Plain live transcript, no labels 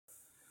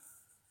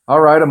All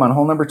right, I'm on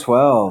hole number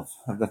 12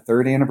 of the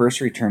third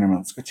anniversary tournament.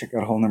 Let's go check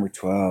out hole number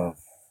 12.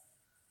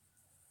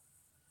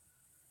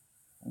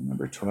 Hole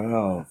number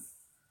 12.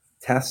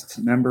 Test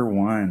number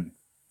 1.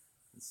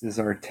 This is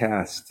our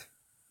test.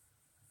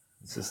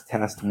 This is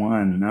test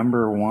 1,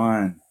 number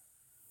 1.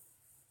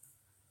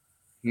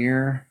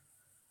 Here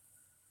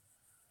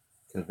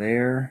to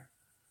there,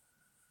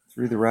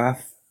 through the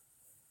rough,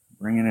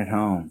 bringing it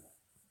home.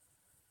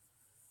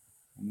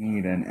 I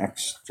need an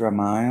extra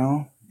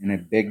mile and a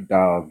big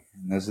dog.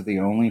 And those are the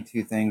only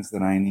two things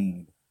that I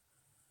need.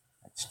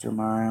 Extra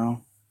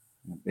mile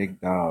and a big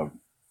dog.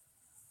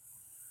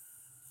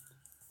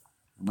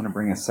 I'm going to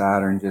bring a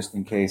Saturn just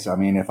in case. I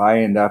mean, if I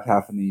end up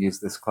having to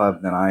use this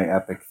club, then I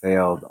epic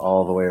failed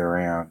all the way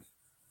around.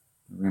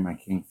 Bring my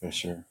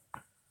Kingfisher.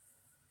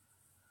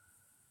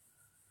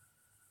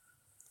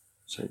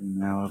 Shady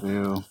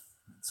Malibu.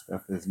 That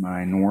stuff is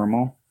my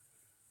normal.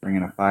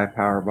 Bringing a 5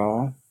 power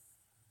ball.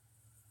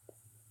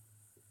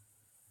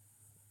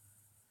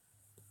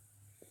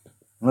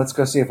 Let's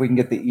go see if we can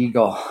get the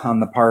eagle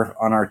on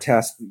our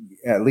test,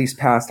 at least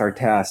past our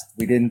test.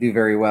 We didn't do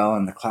very well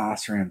in the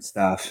classroom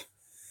stuff.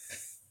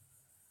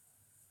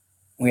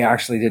 We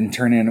actually didn't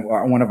turn in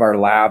one of our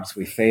labs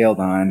we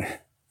failed on.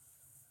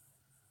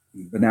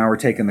 But now we're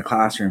taking the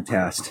classroom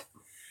test.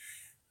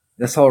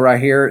 This hole right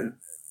here,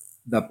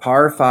 the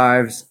par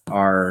 5s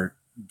are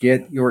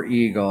get your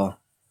eagle.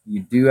 You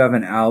do have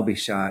an Albie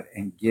shot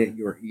and get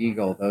your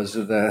eagle. Those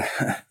are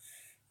the...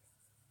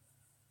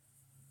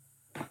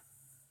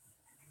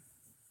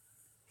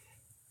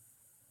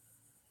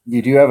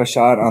 You do have a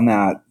shot on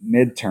that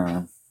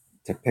midterm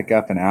to pick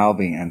up an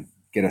Albie and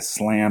get a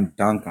slam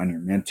dunk on your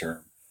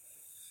midterm.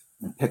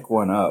 And pick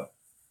one up.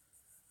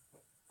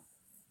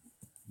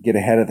 Get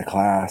ahead of the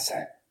class.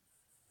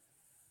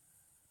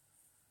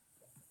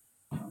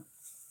 I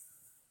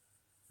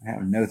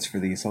have notes for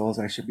these holes.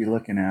 I should be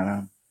looking at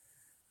them.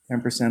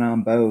 10%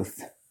 on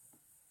both.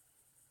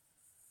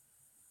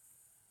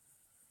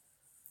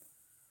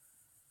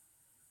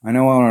 I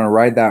know I want to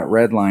ride that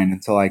red line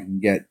until I can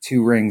get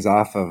 2 rings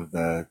off of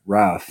the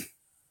rough.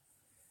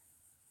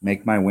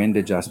 Make my wind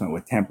adjustment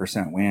with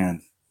 10%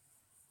 wind.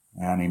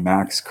 And a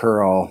max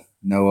curl,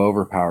 no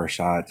overpower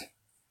shot.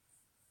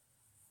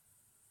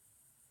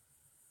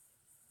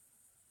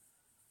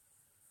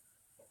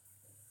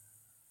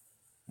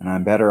 And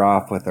I'm better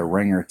off with a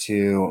ring or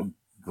 2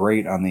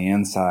 great on the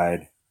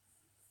inside.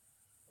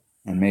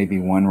 And maybe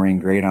 1 ring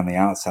great on the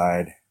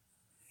outside.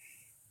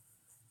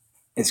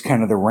 It's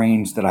kind of the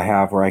range that I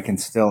have where I can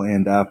still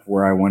end up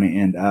where I want to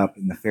end up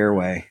in the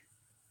fairway.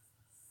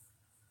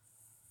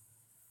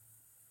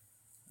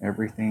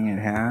 Everything it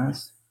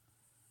has.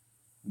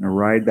 I'm going to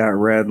ride that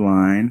red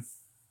line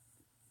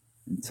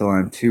until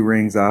I'm 2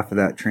 rings off of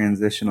that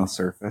transitional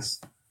surface.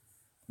 I'm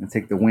going to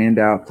take the wind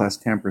out plus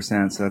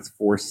 10%, so that's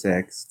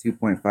 4.6,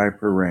 2.5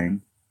 per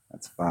ring.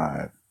 That's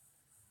 5.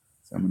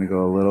 So I'm going to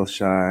go a little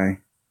shy,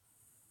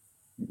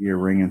 maybe a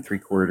ring and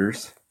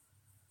 3/4.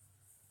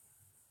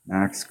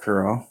 Max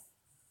curl.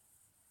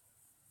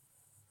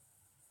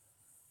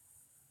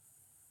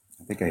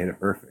 I think I hit it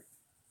perfect.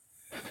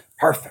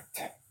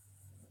 Perfect.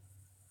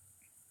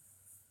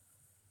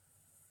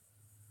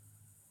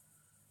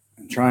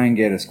 And try and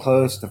get as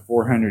close to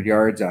 400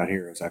 yards out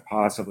here as I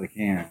possibly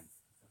can.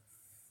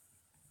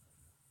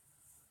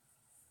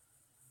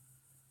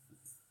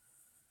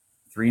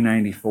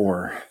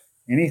 .394.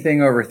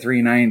 Anything over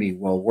 390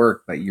 will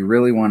work, but you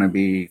really want to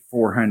be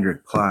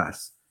 400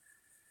 plus.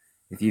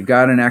 If you've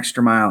got an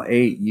extra mile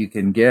 8, you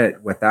can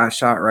get, with that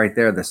shot right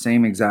there, the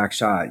same exact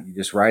shot. You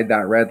just ride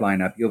that red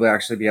line up. You'll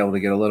actually be able to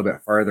get a little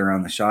bit farther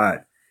on the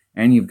shot.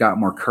 And you've got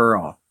more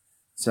curl.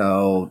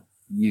 So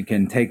you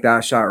can take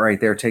that shot right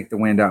there, take the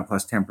wind out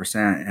plus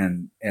 10%,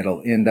 and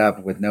it'll end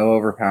up with no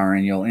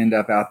overpowering. You'll end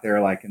up out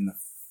there like in the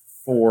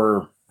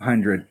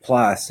 400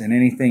 plus. And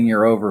anything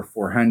you're over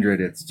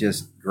 400, it's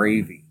just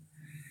gravy.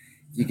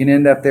 You can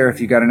end up there if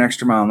you got an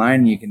extra mile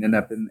 9, you can end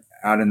up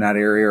out in that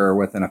area, or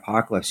with an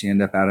Apocalypse, you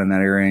end up out in that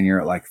area and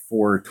you're at like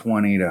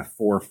 420 to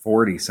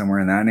 440, somewhere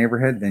in that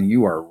neighborhood, then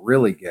you are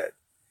really good.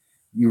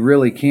 You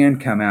really can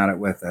come at it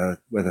with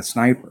a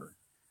sniper.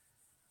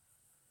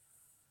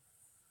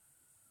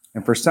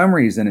 And for some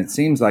reason, it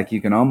seems like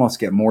you can almost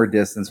get more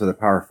distance with a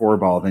power 4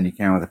 ball than you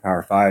can with a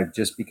power 5,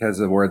 just because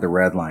of where the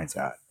red line's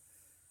at.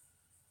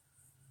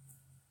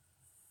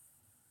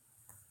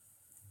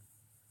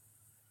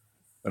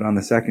 But on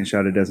the second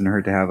shot, it doesn't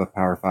hurt to have a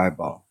power 5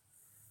 ball.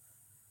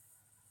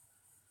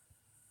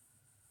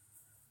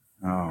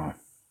 Oh,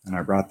 and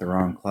I brought the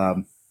wrong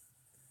club.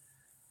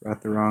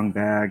 Brought the wrong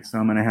bag, so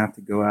I'm going to have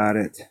to go at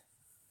it.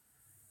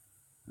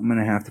 I'm going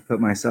to have to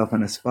put myself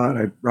in a spot.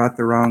 I brought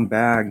the wrong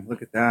bag.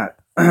 Look at that.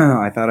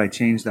 I thought I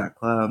changed that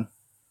club.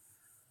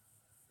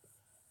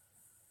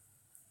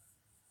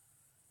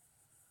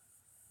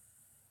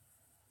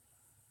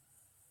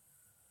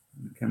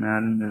 Come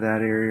out into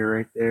that area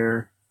right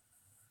there.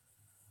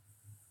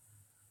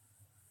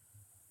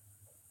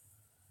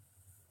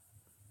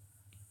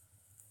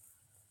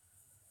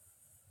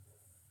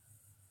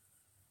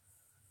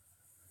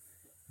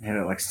 I hit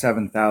it like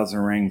 7,000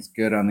 rings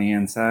good on the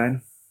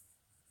inside.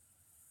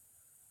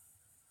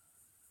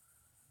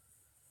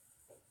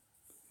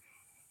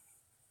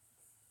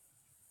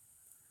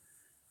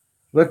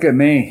 Look at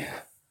me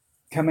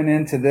coming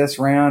into this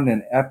round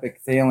and epic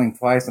failing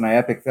twice, and I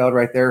epic failed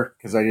right there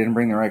because I didn't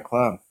bring the right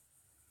club.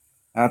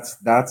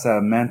 That's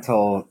a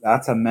mental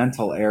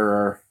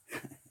error.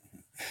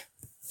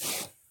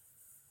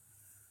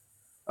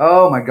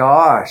 Oh my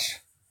gosh.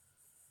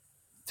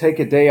 Take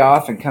a day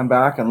off and come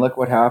back and look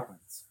what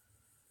happens.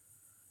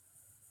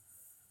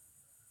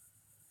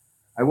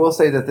 I will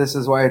say that this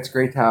is why it's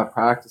great to have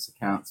practice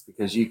accounts,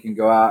 because you can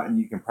go out and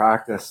you can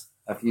practice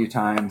a few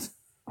times.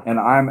 And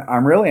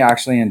I'm really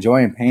actually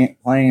enjoying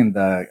playing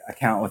the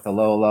account with the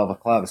low level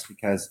clubs,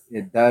 because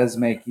it does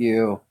make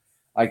you,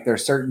 like,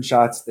 there's certain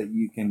shots that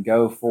you can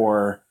go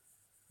for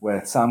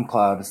with some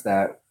clubs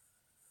that,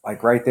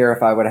 like right there,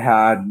 if I would have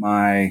had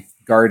my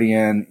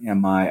Guardian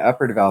in my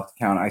upper developed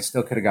account, I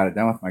still could have got it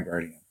done with my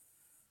Guardian.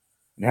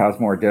 It has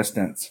more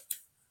distance.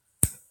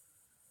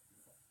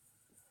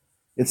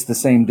 It's the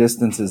same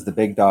distance as the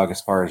big dog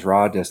as far as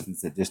raw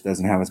distance. It just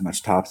doesn't have as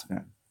much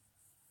topspin.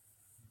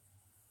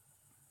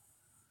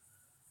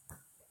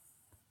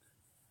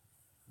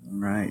 All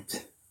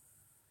right.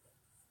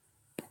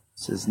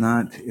 This is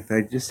not, if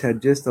I just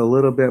had just a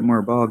little bit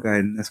more ball guide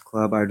in this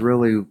club, I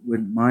really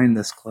wouldn't mind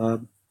this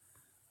club.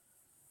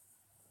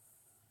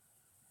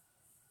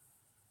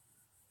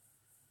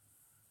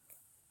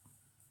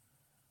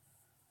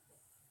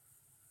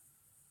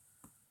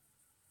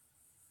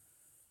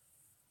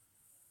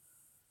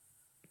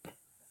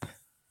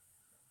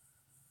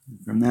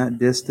 From that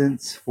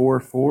distance,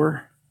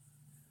 4-4.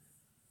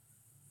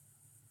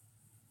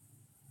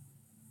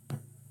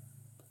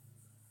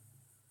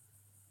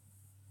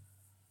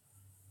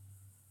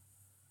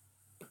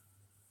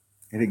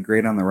 It did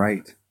great on the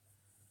right.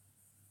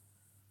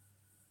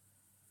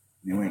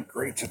 It went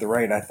great to the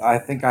right. I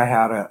think I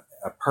had a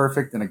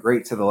perfect and a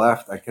great to the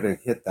left. I could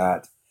have hit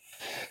that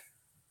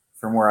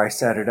from where I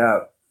set it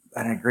up.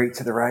 And a great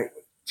to the right.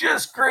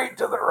 Just great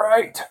to the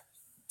right.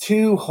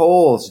 2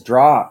 holes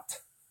dropped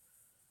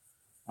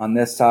on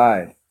this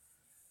side.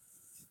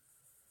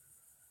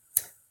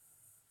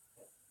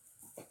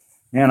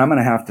 Man, I'm going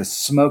to have to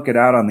smoke it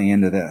out on the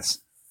end of this.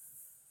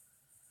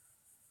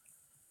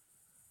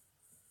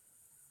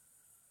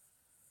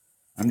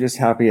 I'm just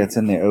happy it's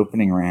in the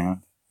opening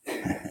round.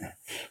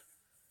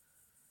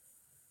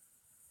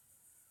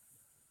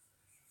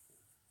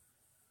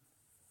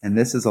 And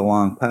this is a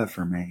long putt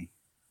for me.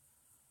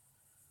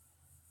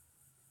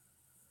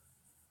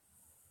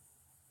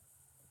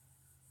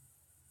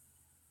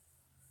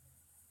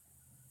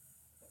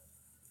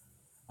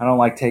 I don't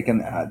like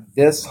taking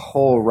this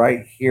hole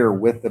right here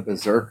with the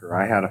Berserker.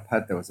 I had a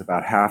putt that was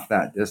about half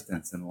that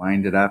distance and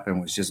lined it up and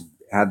was just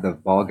had the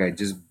ball guide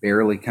just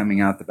barely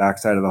coming out the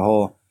backside of the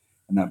hole.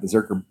 And that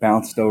Berserker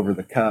bounced over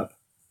the cup.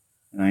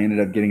 And I ended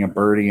up getting a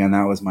birdie, and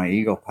that was my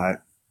eagle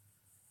putt.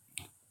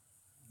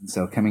 And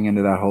so coming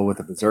into that hole with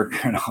the Berserker,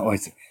 and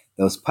always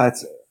those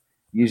putts,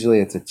 usually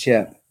it's a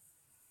chip.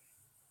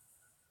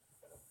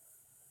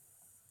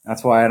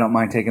 That's why I don't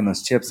mind taking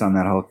those chips on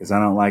that hole, because I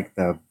don't like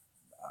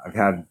I've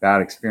had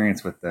bad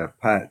experience with the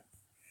putt.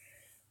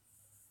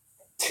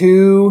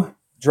 2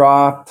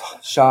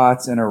 dropped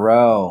shots in a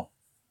row.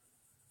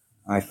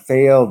 I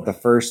failed the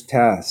first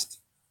test.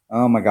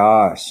 Oh my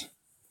gosh.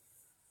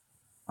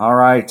 All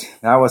right,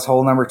 that was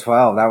hole number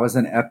 12. That was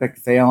an epic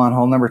fail on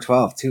hole number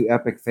 12. 2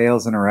 epic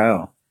fails in a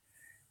row.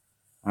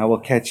 I will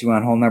catch you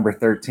on hole number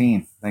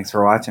 13. Thanks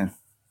for watching.